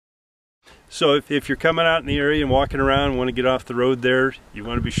So if you're coming out in the area and walking around and want to get off the road there, you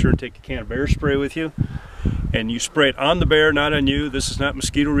want to be sure to take a can of bear spray with you. And you spray it on the bear, not on you. This is not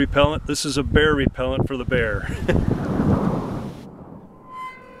mosquito repellent. This is a bear repellent for the bear.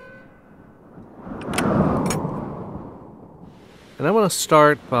 And I want to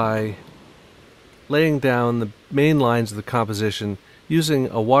start by laying down the main lines of the composition using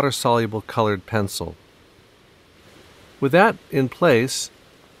a water-soluble colored pencil. With that in place,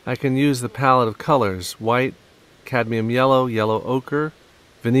 I can use the palette of colors: white, cadmium yellow, yellow ochre,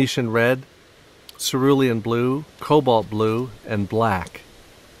 Venetian red, cerulean blue, cobalt blue, and black.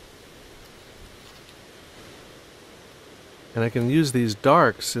 And I can use these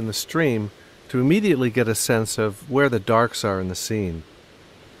darks in the stream to immediately get a sense of where the darks are in the scene.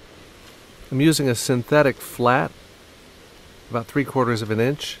 I'm using a synthetic flat, about 3/4 of an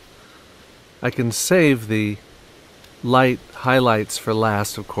inch. I can save the light highlights for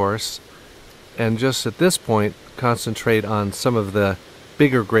last, of course, and just at this point concentrate on some of the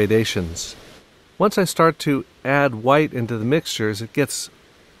bigger gradations. Once I start to add white into the mixtures, it gets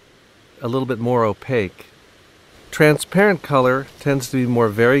a little bit more opaque. Transparent color tends to be more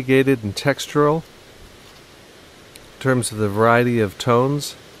variegated and textural in terms of the variety of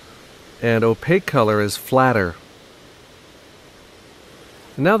tones, and opaque color is flatter.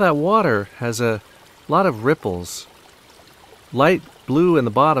 And now that water has a lot of ripples. Light blue in the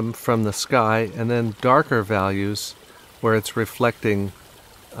bottom from the sky, and then darker values where it's reflecting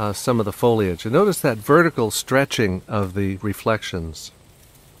some of the foliage. And notice that vertical stretching of the reflections.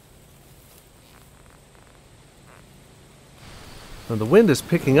 Now the wind is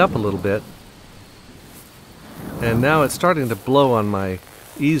picking up a little bit, and now it's starting to blow on my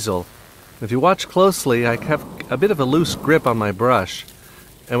easel. If you watch closely, I have a bit of a loose grip on my brush,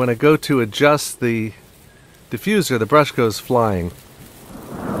 and when I go to adjust the diffuser, the brush goes flying.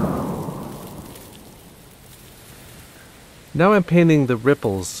 Now I'm painting the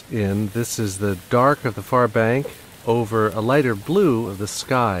ripples in. This is the dark of the far bank over a lighter blue of the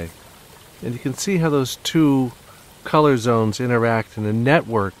sky. And you can see how those two color zones interact in a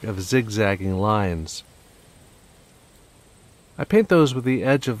network of zigzagging lines. I paint those with the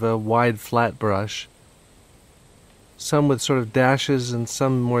edge of a wide flat brush, some with sort of dashes and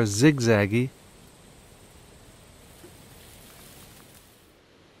some more zigzaggy.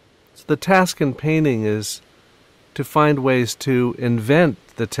 So the task in painting is to find ways to invent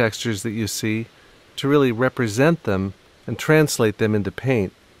the textures that you see, to really represent them and translate them into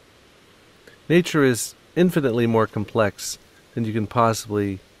paint. Nature is infinitely more complex than you can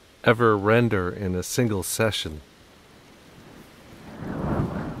possibly ever render in a single session.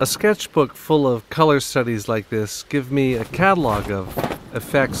 A sketchbook full of color studies like this give me a catalog of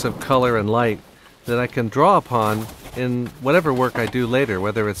effects of color and light that I can draw upon in whatever work I do later,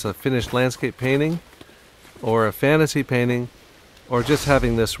 whether it's a finished landscape painting or a fantasy painting, or just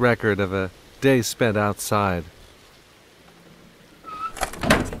having this record of a day spent outside.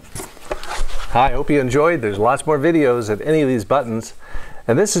 Hi, hope you enjoyed. There's lots more videos at any of these buttons.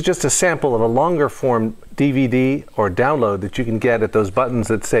 And this is just a sample of a longer form DVD or download that you can get at those buttons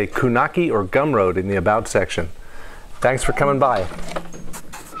that say Kunaki or Gumroad in the About section. Thanks for coming by.